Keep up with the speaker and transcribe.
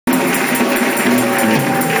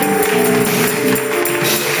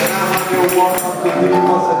to 3%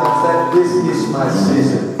 and said, this is my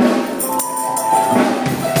season.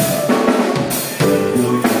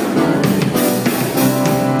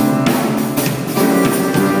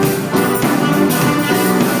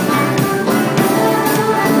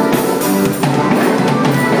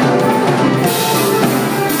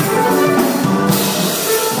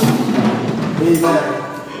 Amen.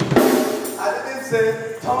 I didn't say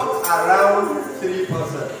turn around 3%.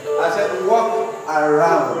 I said walk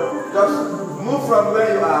around. Just move from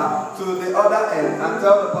where you are to the other end and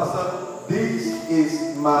tell the person, this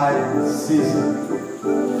is my season.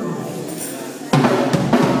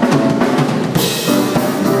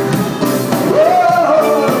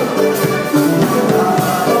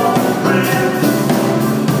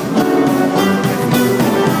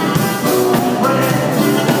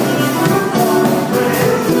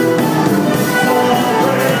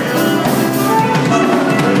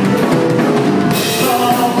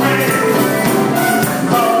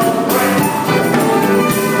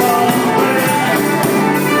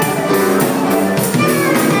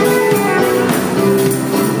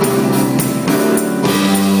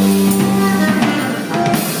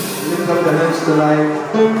 Tonight,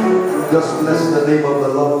 just bless the name of the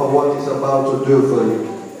Lord for what He's about to do for you.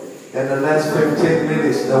 In the next 15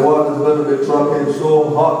 minutes, the world is going to be dropping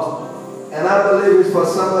so hot. And I believe it's for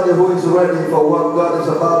somebody who is ready for what God is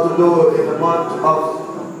about to do in the month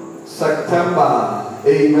of September.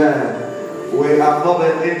 Amen. We have not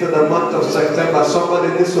been into the month of September.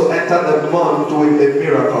 Somebody needs to enter the month with a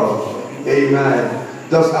miracle. Amen.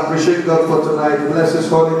 Just appreciate God for tonight. Bless His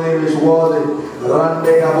holy name, His worthy.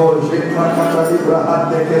 Rande abo jekra kata libra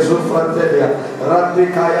hande kesufratelia.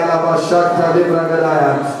 Rande kaya lava shanta libra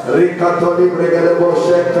gadaya. Rikato libre gadebo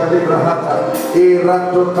shanta libra hata.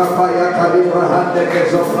 Irato kapaya kalibra hande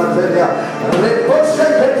kesufratelia. Repose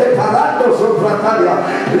kete parando sufratalia.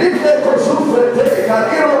 Libre kosufrete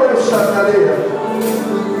kaliro shantalia.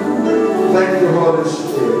 Thank you, Holy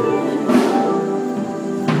Spirit.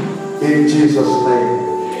 In Jesus' name.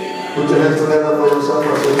 Put your hands together for yourself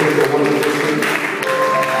as you take the Holy Spirit.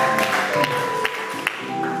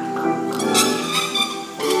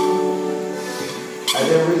 I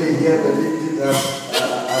didn't really hear the lifting up.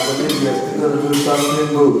 I believe you're still going to do something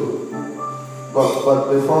good.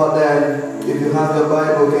 But before then, if you have your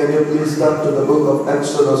Bible, can you please turn to the book of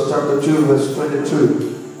Exodus chapter 2 verse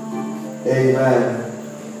 22. Amen.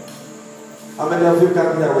 How many of you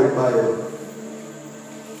come here with Bible?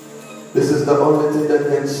 This is the only thing that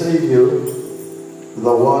can save you.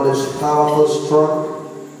 The word is powerful, strong.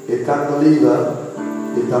 It can deliver.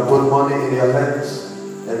 It can put money in your hands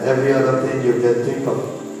and every other thing you can think of.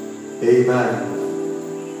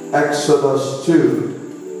 Amen. Exodus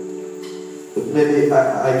 2. Maybe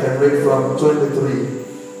I can read from 23.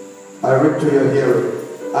 I read to your hearing.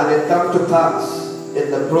 And it came to pass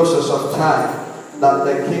in the process of time that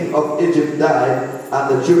the king of Egypt died, and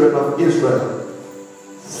the children of Israel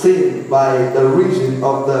sinned by the reason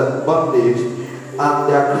of the bondage and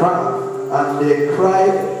their cry, and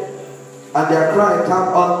their cry came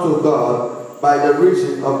unto God by the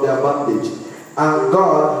reason of their bondage. And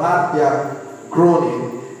God had their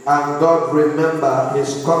groaning, and God remembered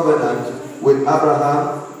His covenant with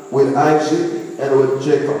Abraham, with Isaac, and with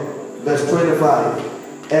Jacob. Verse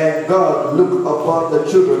 25. And God looked upon the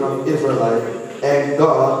children of Israel, and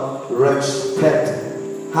God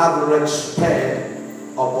had respect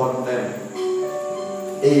upon them.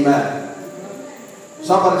 Amen.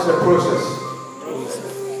 Somebody say process.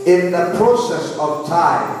 In the process of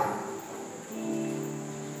time,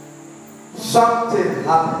 something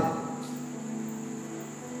happened.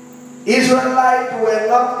 Israelites were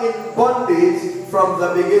not in bondage from the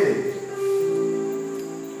beginning.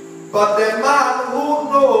 But the man who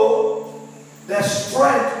knows the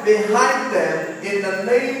strength behind them in the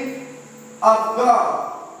name of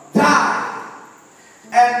God died.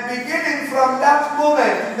 And beginning from that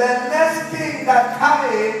moment, the next king that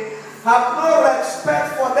came in have no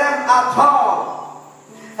respect for them at all.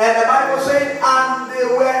 And the Bible said, and they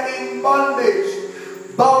were in bondage.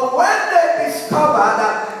 But when they discovered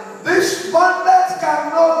that this bondage can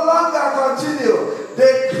no longer continue,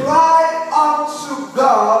 they cried unto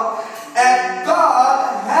God, and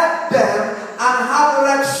God heard them and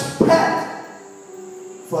had respect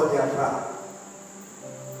for their cry.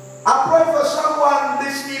 I pray for someone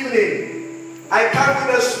this evening. I come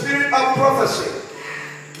with a spirit of prophecy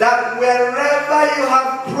that wherever you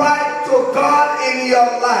have cried to God in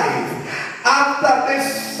your life, after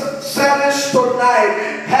this service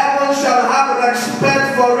tonight, heaven shall have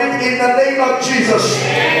respect for it in the name of Jesus.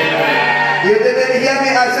 Amen. You didn't hear me?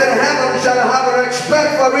 I said heaven shall have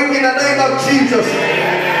respect for it in the name of Jesus.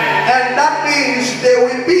 Amen. And And that means there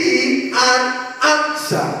will be an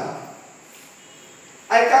answer.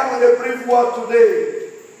 I come with a brief word today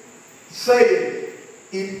saying,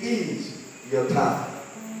 it is your time.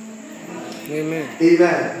 Amen.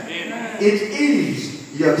 Amen. Amen. It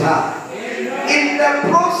is your time. Amen. In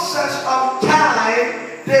the process of time,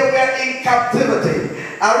 they were in captivity.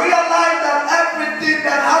 I realized that everything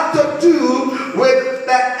that had to do with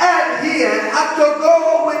the end here had to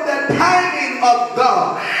go with the timing of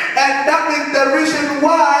God. And that is the reason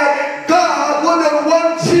why God wouldn't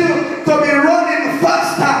want you to be running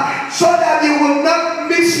faster so that you will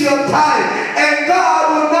not miss your time. And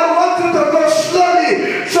God will not want you to go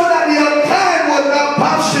slowly so that your time will not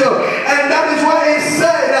pass you. And that is why he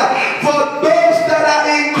said, for those that are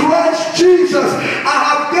in Christ Jesus, I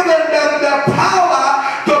have given them the power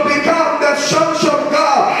to become the sons of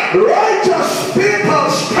God. Righteous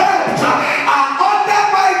people's steps are ordered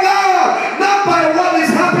by God, not by what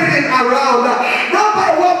is happening around, not by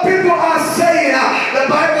what people are saying. The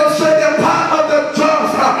Bible says the path of the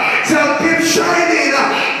just shall keep shining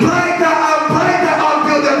brighter and brighter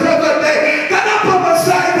until the perfect day. Can I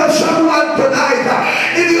prophesy to someone tonight?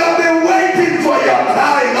 If you have been waiting for your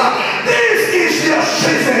time, this is your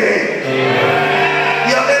season.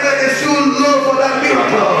 Your amen is too low for that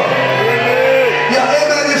miracle. Your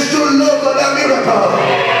amen is too low for that miracle.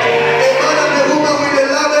 A man and a woman with the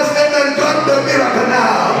loudest amen got the miracle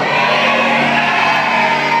now.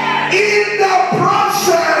 In the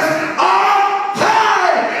process of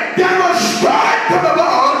time, there was time to be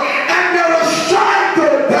born and there was time to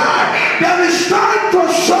die. There is time to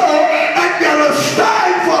sow and there is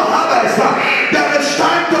time for harvest. There is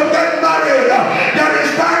time to get married. There is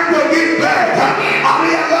time to give birth. I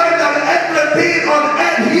realize that everything on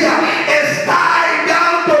earth here is tied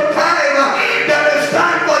down to time. There is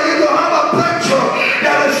time for you to have a breakthrough.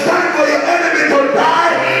 There is time for your enemy to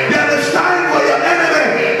die. There is time for your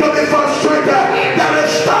enemy to be frustrated. There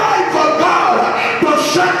is time for God to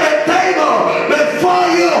set a table before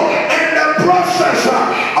you in the process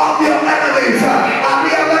of your enemies. I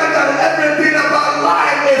realize that everything about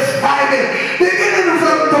life is timing. Beginning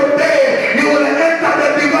from today, you will enter the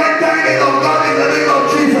divine timing of God in the name of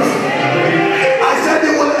Jesus. I said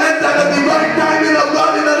you will enter the divine timing of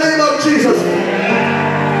God in the name of Jesus.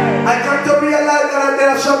 I come to realize that there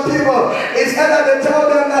are some people, it's either they tell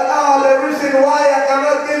them that, the reason why I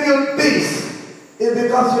cannot give you this is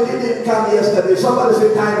because you didn't come yesterday. Somebody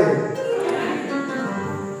say timing.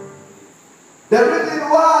 The reason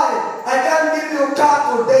why I can't give you a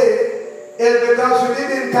car today is because you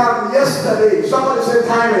didn't come yesterday. Somebody say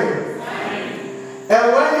timing. And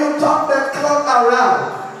when you turn the clock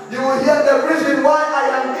around, you will hear the reason why I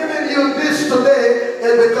am giving you this today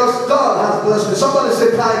is because God has blessed me. Somebody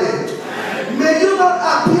say timing. May you not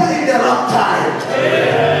appear in the wrong time.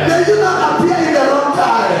 May you not appear in the wrong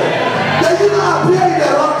time. May you not appear in the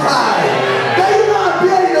wrong time. May you not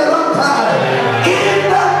appear in the wrong time. In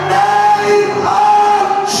the name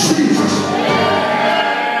of Jesus.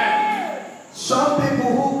 Some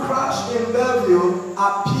people who crashed in Bellevue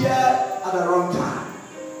appeared at the wrong time.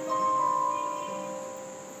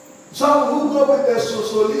 Some who go with the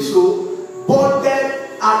Sosoliso boarded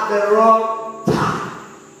at the wrong time.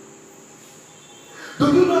 Do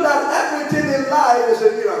you know that everything in life is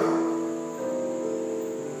a miracle?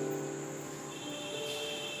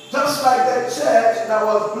 Just like the church that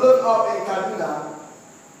was blown up in Kaduna.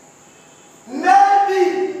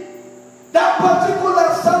 Maybe that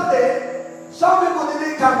particular Sunday, some people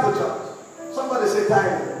didn't come to church. Somebody say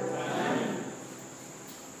time.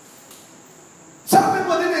 Some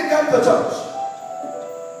people didn't come to church.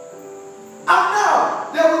 And now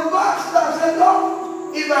they will backslide and say,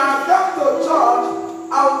 no, if I had come to church,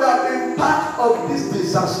 I would have been part of this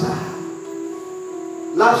disaster.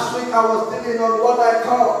 Last week I was dealing on what I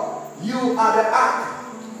call you are the ark.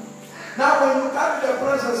 Now when you come to the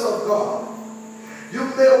presence of God, you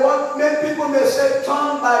may want, many people may say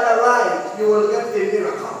turn by the right, you will get a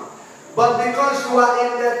miracle. But because you are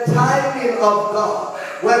in the timing of God,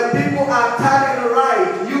 when people are turning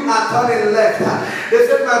right, you are turning left. They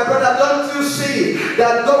said, my brother, don't you see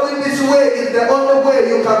that going this way is the only way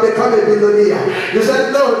you can become a billionaire? You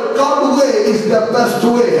said, no, God's way is the best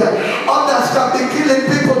way. Others can be killing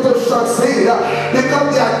people to succeed because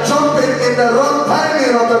they are jumping in the wrong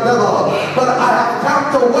timing of the devil. But I have come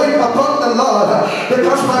to wait upon the Lord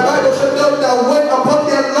because